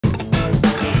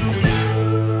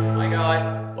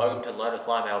welcome to Learn to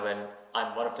Fly Melbourne.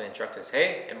 I'm one of the instructors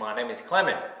here and my name is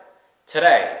Clement.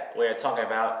 Today we are talking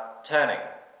about turning.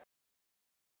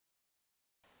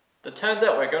 The turn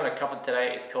that we're going to cover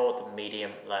today is called the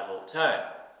medium level turn.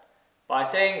 By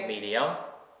saying medium,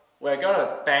 we're going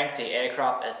to bank the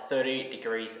aircraft at 30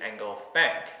 degrees angle of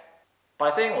bank.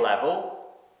 By saying level,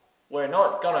 we're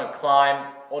not going to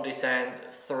climb or descend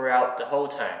throughout the whole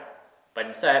turn, but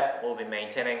instead we'll be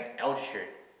maintaining altitude.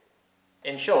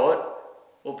 In short,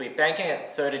 we'll be banking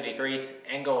at 30 degrees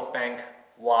angle of bank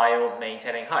while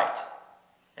maintaining height,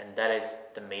 and that is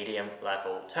the medium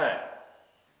level turn.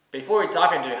 Before we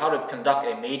dive into how to conduct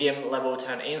a medium level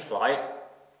turn in flight,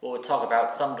 we'll talk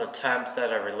about some of the terms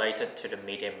that are related to the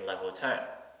medium level turn.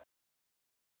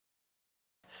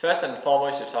 First and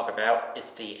foremost to talk about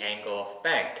is the angle of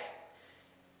bank.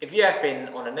 If you have been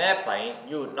on an airplane,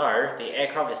 you would know the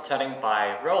aircraft is turning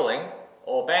by rolling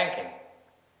or banking.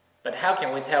 But how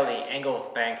can we tell the angle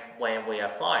of bank when we are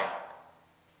flying?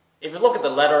 If you look at the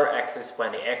lateral axis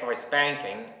when the aircraft is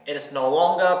banking, it is no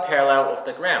longer parallel with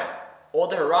the ground or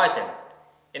the horizon.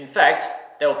 In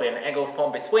fact, there will be an angle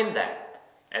formed between them,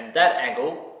 and that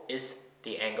angle is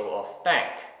the angle of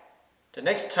bank. The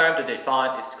next term to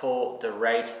define is called the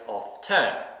rate of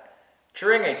turn.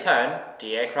 During a turn,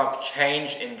 the aircraft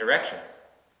changes in directions,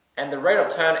 and the rate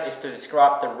of turn is to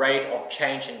describe the rate of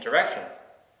change in directions.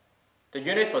 The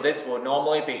unit for this will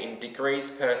normally be in degrees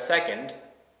per second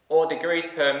or degrees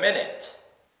per minute.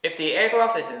 If the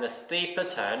aircraft is in a steeper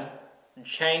turn, the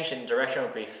change in direction will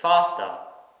be faster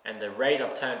and the rate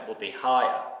of turn will be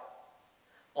higher.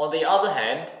 On the other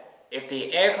hand, if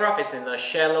the aircraft is in a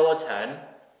shallower turn,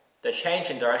 the change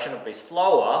in direction will be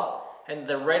slower and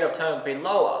the rate of turn will be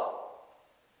lower.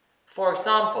 For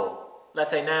example,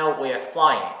 let's say now we are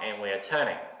flying and we are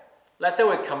turning. Let's say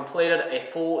we completed a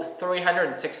full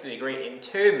 360 degree in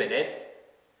 2 minutes.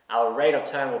 Our rate of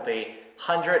turn will be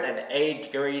 180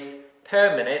 degrees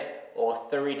per minute or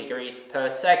 3 degrees per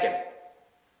second.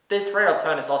 This rate of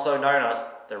turn is also known as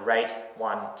the rate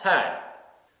 1 turn.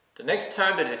 The next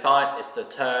term to define is the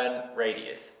turn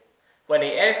radius. When the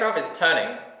aircraft is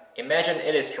turning, imagine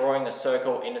it is drawing a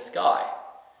circle in the sky.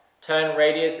 Turn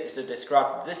radius is to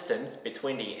describe the distance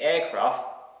between the aircraft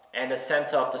and the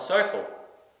center of the circle.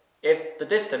 If the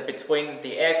distance between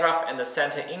the aircraft and the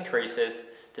center increases,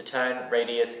 the turn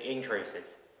radius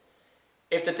increases.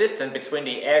 If the distance between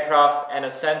the aircraft and the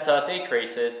center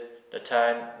decreases, the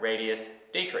turn radius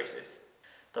decreases.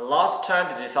 The last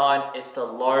term to define is the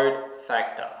load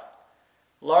factor.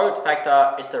 Load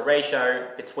factor is the ratio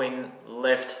between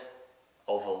lift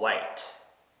over weight.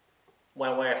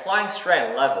 When we're flying straight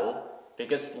and level,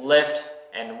 because lift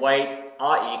and weight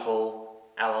are equal,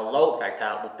 our load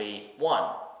factor would be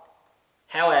 1.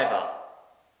 However,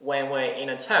 when we're in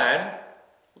a turn,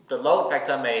 the load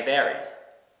factor may vary,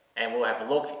 and we'll have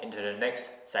a look into the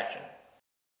next section.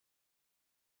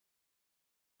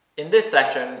 In this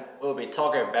section, we'll be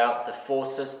talking about the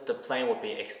forces the plane will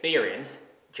be experiencing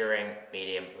during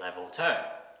medium level turn.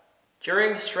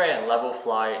 During straight and level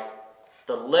flight,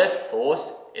 the lift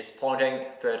force is pointing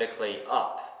vertically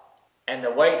up, and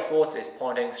the weight force is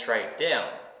pointing straight down.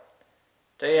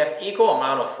 They have equal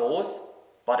amount of force,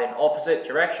 but in opposite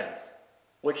directions,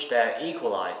 which they are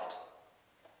equalized.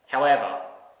 However,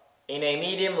 in a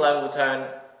medium level turn,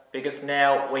 because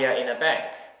now we are in a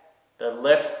bank, the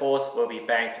lift force will be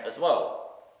banked as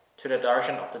well to the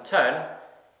direction of the turn,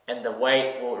 and the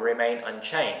weight will remain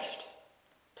unchanged.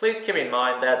 Please keep in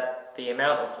mind that the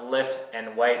amount of lift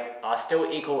and weight are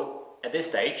still equal at this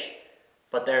stage,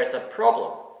 but there is a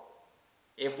problem.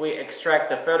 If we extract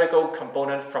the vertical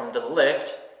component from the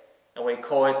lift, and we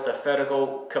call it the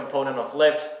vertical component of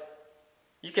lift,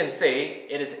 you can see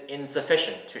it is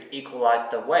insufficient to equalize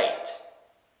the weight.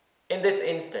 In this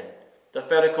instant, the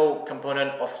vertical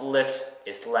component of lift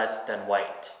is less than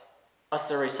weight. As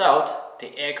a result,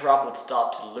 the aircraft would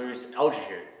start to lose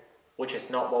altitude, which is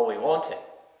not what we wanted.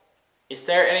 Is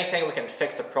there anything we can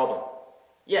fix the problem?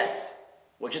 Yes,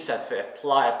 we just have to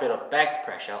apply a bit of back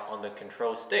pressure on the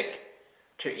control stick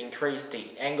to increase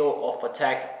the angle of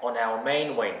attack on our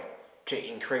main wing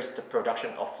to increase the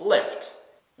production of lift.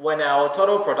 When our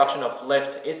total production of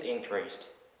lift is increased,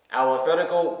 our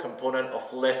vertical component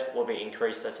of lift will be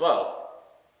increased as well.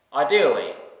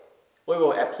 Ideally, we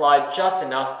will apply just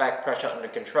enough back pressure on the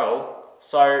control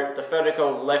so the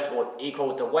vertical lift will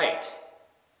equal the weight,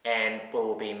 and we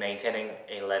will be maintaining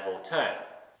a level turn.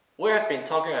 We have been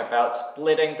talking about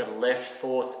splitting the lift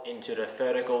force into the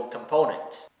vertical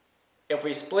component. If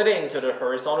we split it into the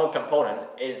horizontal component,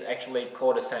 it is actually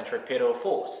called the centripetal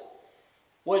force,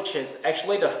 which is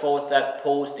actually the force that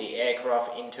pulls the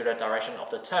aircraft into the direction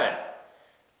of the turn.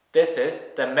 This is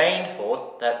the main force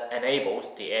that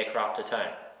enables the aircraft to turn.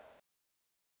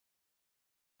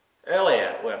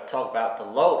 Earlier, we have talked about the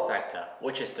load factor,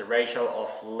 which is the ratio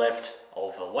of lift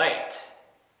over weight.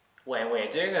 When we are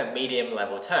doing a medium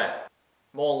level turn,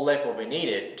 more lift will be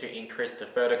needed to increase the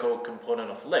vertical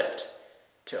component of lift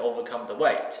to overcome the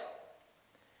weight.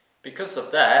 Because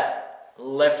of that,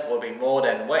 lift will be more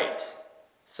than weight.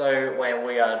 So when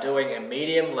we are doing a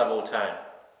medium level turn,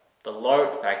 the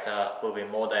load factor will be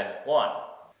more than 1.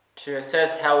 To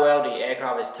assess how well the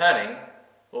aircraft is turning,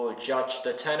 we will judge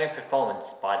the turning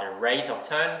performance by the rate of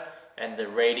turn and the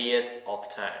radius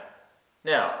of turn.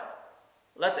 Now,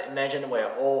 let's imagine we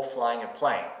are all flying a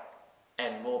plane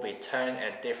and we'll be turning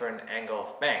at different angle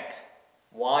of banks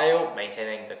while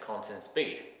maintaining the constant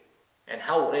speed. And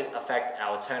how would it affect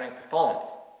our turning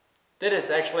performance? This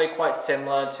is actually quite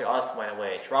similar to us when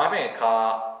we're driving a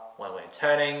car, when we're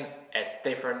turning at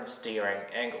different steering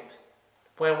angles.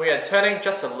 When we are turning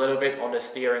just a little bit on the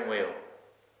steering wheel,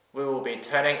 we will be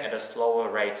turning at a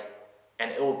slower rate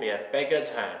and it will be a bigger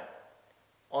turn.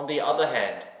 On the other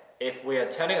hand, if we are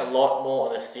turning a lot more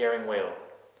on the steering wheel,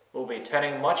 we'll be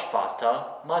turning much faster,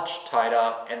 much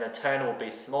tighter, and the turn will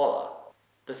be smaller.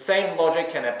 The same logic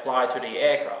can apply to the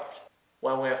aircraft.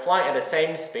 When we are flying at the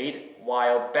same speed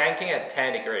while banking at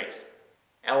 10 degrees,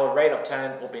 our rate of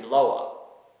turn will be lower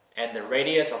and the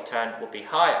radius of turn will be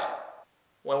higher.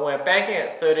 When we are banking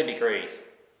at 30 degrees,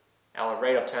 our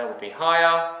rate of turn will be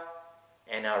higher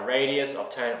and our radius of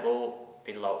turn will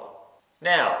be lower.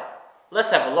 Now,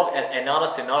 let's have a look at another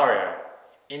scenario.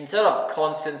 Instead of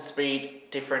constant speed,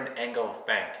 different angle of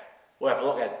bank, we'll have a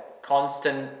look at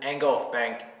constant angle of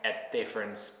bank at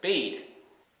different speed.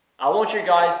 I want you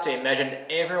guys to imagine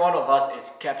every one of us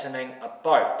is captaining a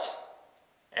boat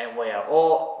and we are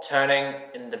all turning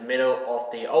in the middle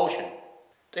of the ocean.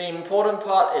 The important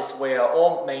part is we are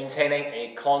all maintaining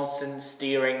a constant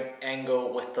steering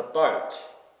angle with the boat.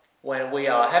 When we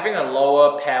are having a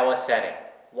lower power setting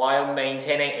while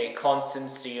maintaining a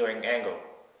constant steering angle,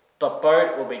 the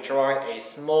boat will be drawing a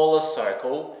smaller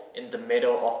circle in the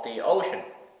middle of the ocean.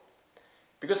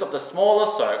 Because of the smaller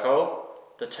circle,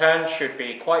 the turn should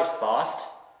be quite fast,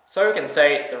 so we can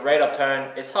say the rate of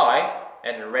turn is high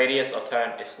and the radius of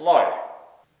turn is low.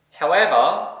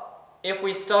 However, if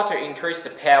we start to increase the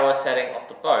power setting of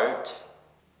the boat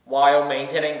while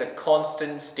maintaining the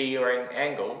constant steering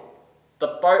angle,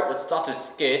 the boat would start to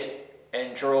skid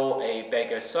and draw a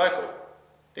bigger circle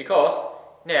because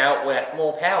now we have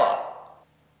more power.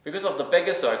 Because of the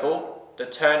bigger circle, the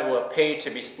turn will appear to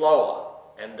be slower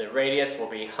and the radius will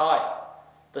be higher.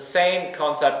 The same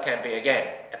concept can be again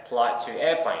applied to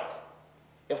airplanes.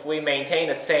 If we maintain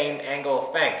the same angle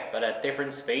of bank but at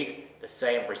different speed, the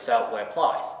same result will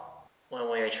apply. When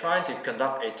we are trying to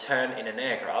conduct a turn in an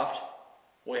aircraft,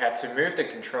 we have to move the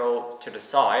control to the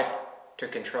side to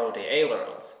control the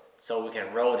ailerons, so we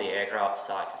can roll the aircraft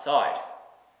side to side.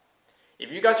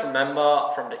 If you guys remember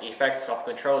from the effects of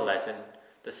control lesson,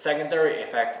 the secondary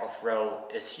effect of roll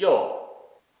is yaw.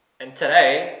 And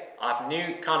today, I have a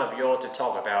new kind of yaw to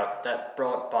talk about that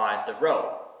brought by the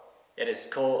roll. It is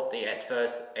called the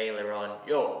adverse aileron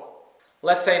yaw.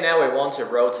 Let's say now we want to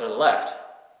roll to the left.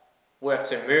 We have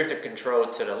to move the control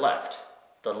to the left.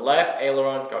 The left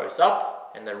aileron goes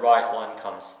up and the right one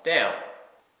comes down.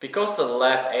 Because the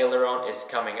left aileron is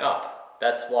coming up,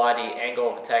 that's why the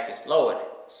angle of attack is lowered,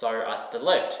 so as the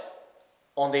lift.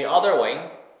 On the other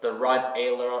wing, the right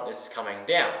aileron is coming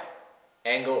down.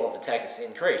 Angle of attack is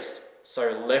increased,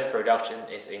 so lift production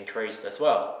is increased as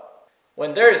well.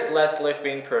 When there is less lift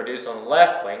being produced on the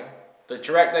left wing, the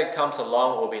drag that comes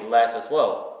along will be less as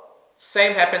well.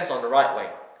 Same happens on the right wing.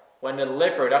 When the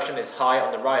lift production is high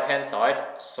on the right hand side,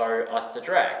 so as the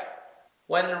drag.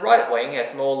 When the right wing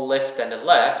has more lift than the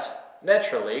left,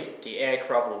 naturally the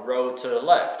aircraft will roll to the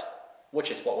left,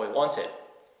 which is what we wanted.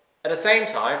 At the same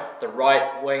time, the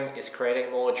right wing is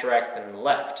creating more drag than the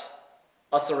left.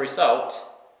 As a result,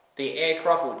 the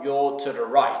aircraft will yaw to the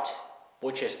right,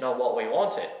 which is not what we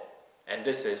wanted. And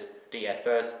this is the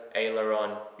adverse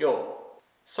aileron yaw.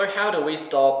 So how do we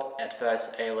stop adverse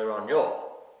aileron yaw?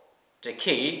 The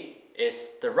key is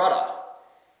the rudder.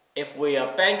 If we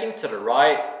are banking to the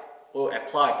right, we'll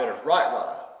apply a bit of right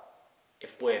rudder.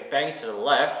 If we're banking to the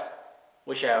left,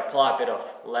 we shall apply a bit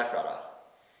of left rudder.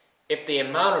 If the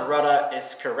amount of rudder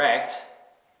is correct,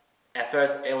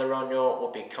 adverse aileron yaw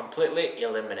will be completely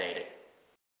eliminated.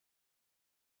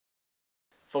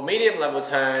 For medium level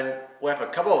turn, we have a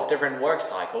couple of different work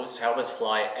cycles to help us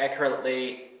fly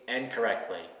accurately and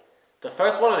correctly. The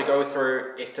first one to go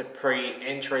through is the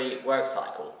pre-entry work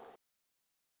cycle.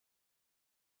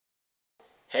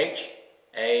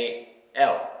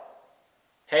 HAL.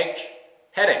 H.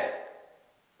 Heading.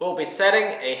 We'll be setting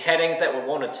a heading that we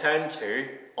want to turn to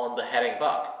on the heading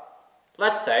bug.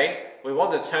 Let's say we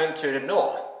want to turn to the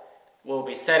north. We'll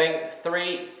be setting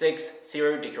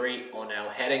 360 degree on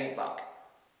our heading bug.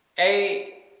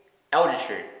 A.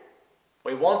 Altitude.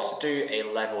 We want to do a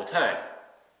level turn.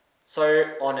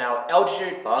 So on our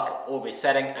altitude bug, we'll be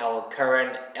setting our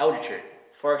current altitude.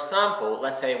 For example,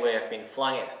 let's say we have been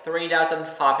flying at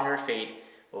 3,500 feet.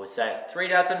 We'll set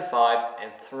 3,005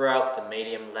 and throughout the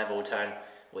medium level turn,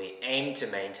 we aim to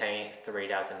maintain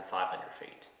 3,500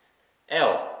 feet.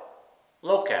 L.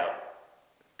 Lookout.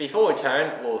 Before we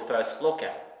turn, we'll first look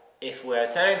out. If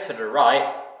we're turning to the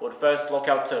right, we'll first look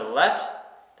out to the left,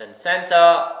 then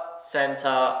center,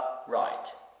 center, right.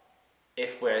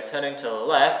 If we're turning to the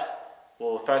left,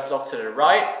 we'll first look to the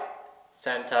right,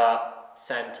 center,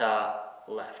 center,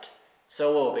 left.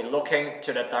 So we'll be looking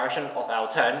to the direction of our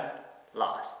turn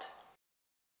last.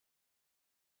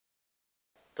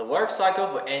 The work cycle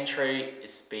for entry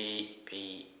is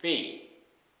BBB.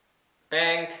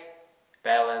 Bank,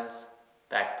 balance,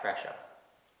 back pressure.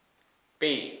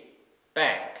 B.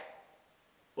 Bank.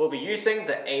 We'll be using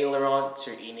the aileron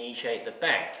to initiate the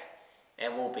bank,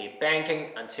 and we'll be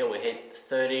banking until we hit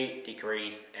 30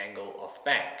 degrees angle of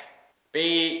bank.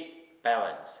 B.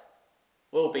 Balance.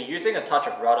 We'll be using a touch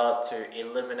of rudder to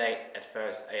eliminate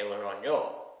adverse aileron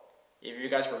yaw. If you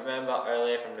guys remember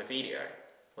earlier from the video,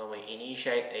 when we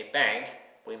initiate a bank,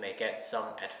 we may get some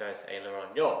adverse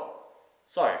aileron yaw.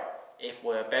 So, if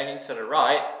we're banking to the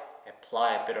right,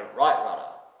 apply a bit of right rudder.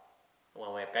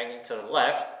 When we're banking to the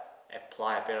left,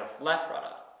 apply a bit of left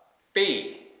rudder.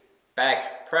 B.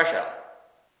 Back pressure.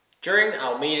 During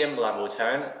our medium level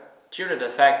turn, due to the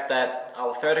fact that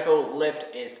our vertical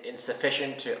lift is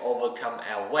insufficient to overcome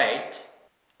our weight,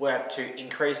 we have to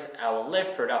increase our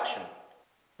lift production.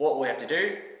 What we have to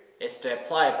do is to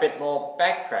apply a bit more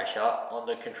back pressure on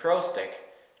the control stick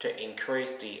to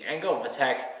increase the angle of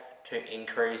attack to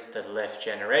increase the lift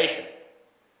generation.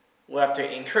 We have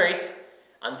to increase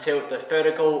until the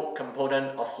vertical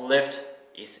component of lift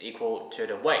is equal to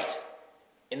the weight.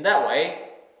 In that way,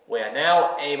 we are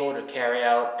now able to carry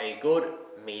out a good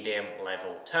medium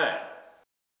level turn.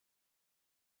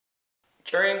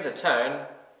 During the turn,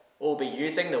 we'll be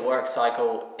using the work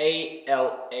cycle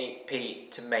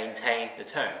ALAP to maintain the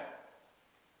turn.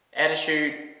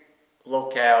 Attitude,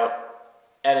 lookout,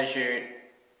 attitude,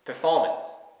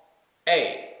 performance.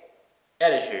 A.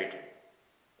 Attitude.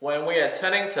 When we are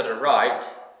turning to the right,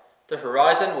 the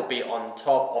horizon will be on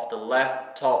top of the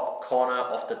left top corner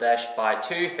of the dash by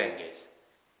 2 fingers.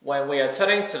 When we are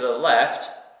turning to the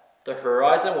left, the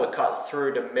horizon will cut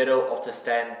through the middle of the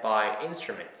standby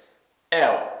instruments.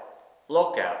 L.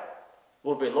 Lookout.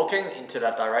 We'll be looking into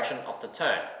the direction of the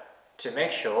turn to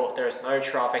make sure there is no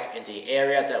traffic in the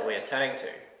area that we are turning to.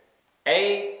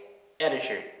 A.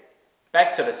 Attitude.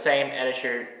 Back to the same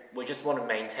attitude, we just want to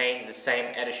maintain the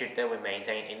same attitude that we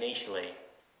maintained initially.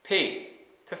 P.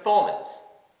 Performance.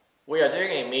 We are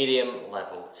doing a medium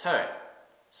level turn,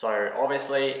 so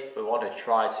obviously we want to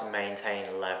try to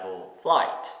maintain level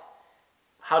flight.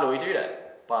 How do we do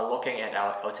that? By looking at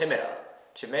our altimeter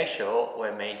to make sure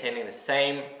we're maintaining the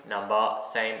same number,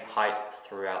 same height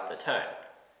throughout the turn.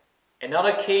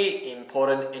 Another key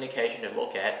important indication to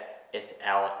look at is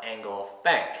our angle of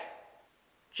bank.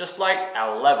 Just like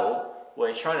our level,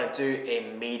 we're trying to do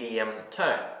a medium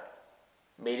turn.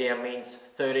 Medium means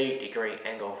 30 degree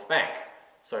angle of bank.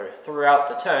 So throughout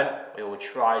the turn, we will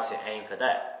try to aim for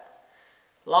that.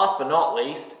 Last but not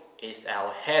least is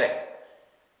our heading.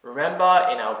 Remember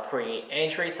in our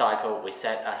pre-entry cycle, we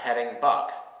set a heading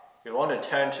bug. We want to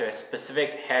turn to a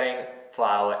specific heading for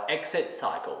our exit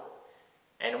cycle.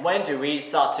 And when do we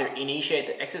start to initiate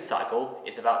the exit cycle?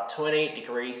 It's about 20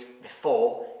 degrees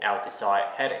before our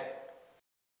desired heading.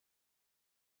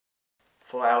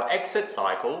 For our exit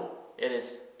cycle, it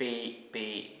is B,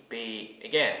 B, B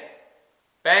again.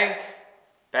 Bank,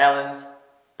 balance,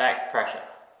 back pressure.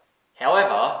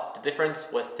 However, the difference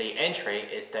with the entry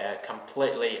is they're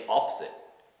completely opposite.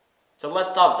 So let's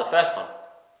start with the first one.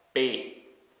 B,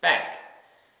 bank.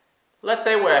 Let's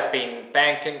say we have been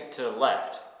banking to the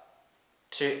left.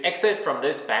 To exit from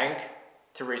this bank,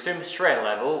 to resume straight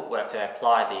level, we have to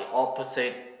apply the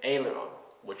opposite aileron,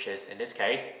 which is in this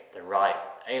case, the right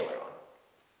aileron.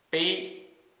 B,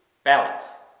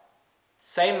 balance.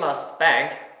 Same as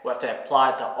bank, we have to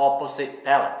apply the opposite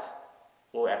balance.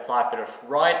 We'll apply a bit of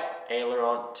right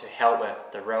aileron to help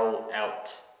with the roll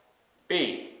out.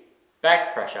 B,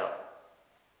 back pressure.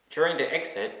 During the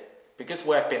exit, because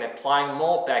we have been applying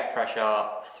more back pressure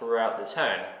throughout the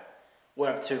turn, we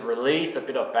have to release a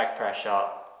bit of back pressure,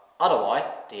 otherwise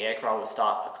the aircraft will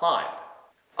start a climb.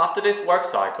 After this work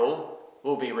cycle,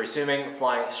 we'll be resuming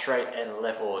flying straight and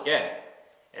level again.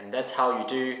 And that's how you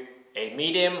do a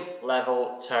medium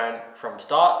level turn from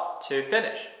start to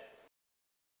finish.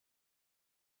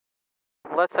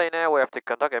 Let's say now we have to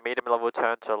conduct a medium level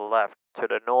turn to the left, to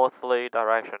the northerly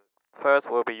direction. First,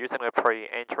 we'll be using the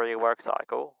pre-entry work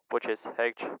cycle, which is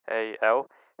HAL,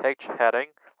 H heading,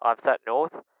 I've set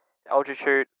north,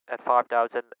 altitude at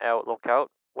 5000 L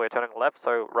lookout, we're turning left,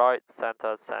 so right,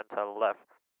 center, center, left.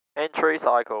 Entry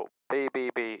cycle,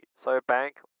 BBB, so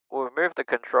bank, we'll move the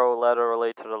control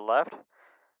laterally to the left,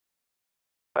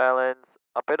 balance,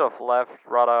 a bit of left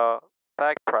rudder,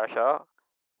 back pressure,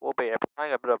 we'll be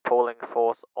applying a bit of pulling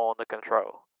force on the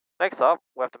control. Next up,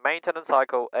 we have the maintenance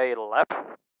cycle A left.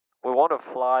 We want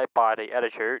to fly by the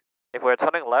attitude. If we're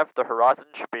turning left, the horizon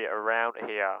should be around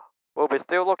here. We'll be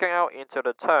still looking out into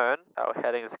the turn. Our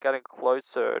heading is getting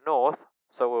closer north,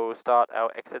 so we'll start our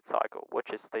exit cycle,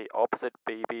 which is the opposite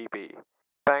BBB.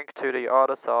 Bank to the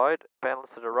other side,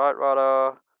 balance to the right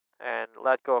rudder, and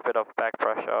let go a bit of back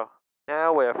pressure.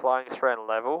 Now we're flying straight and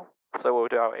level, so we'll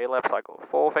do our A-lap cycle.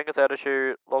 4 fingers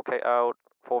attitude, locate out,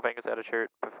 4 fingers attitude,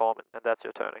 perform, and that's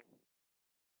your turning.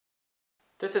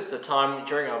 This is the time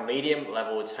during our medium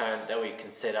level turn that we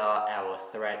consider our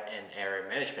threat and error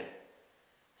management.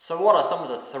 So what are some of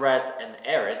the threats and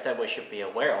errors that we should be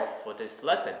aware of for this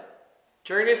lesson?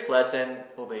 During this lesson,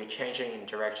 we'll be changing in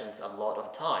directions a lot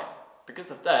of time. Because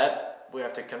of that, we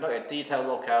have to conduct a detailed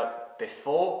lookout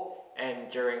before and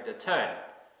during the turn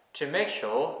to make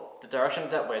sure the direction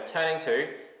that we're turning to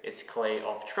is clear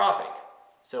of traffic,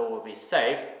 so we'll be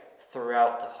safe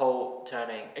throughout the whole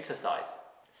turning exercise.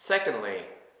 Secondly,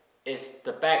 is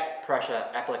the back pressure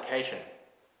application.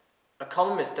 A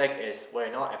common mistake is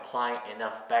we're not applying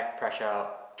enough back pressure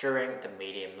during the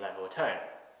medium level turn.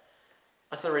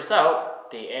 As a result,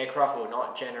 the aircraft will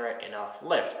not generate enough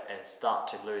lift and start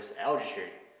to lose altitude.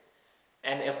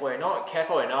 And if we're not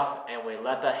careful enough and we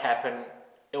let that happen,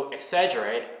 it will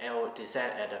exaggerate and will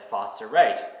descend at a faster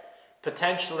rate,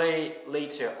 potentially lead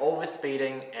to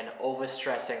overspeeding and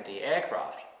overstressing the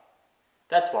aircraft.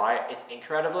 That's why it's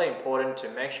incredibly important to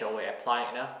make sure we're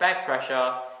applying enough back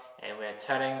pressure and we're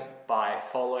turning by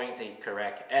following the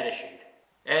correct attitude.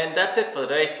 And that's it for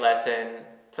today's lesson.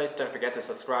 Please don't forget to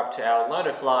subscribe to our Learn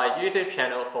to Fly YouTube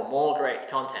channel for more great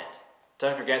content.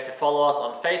 Don't forget to follow us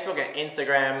on Facebook and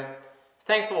Instagram.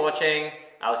 Thanks for watching.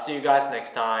 I'll see you guys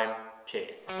next time.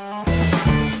 Cheers.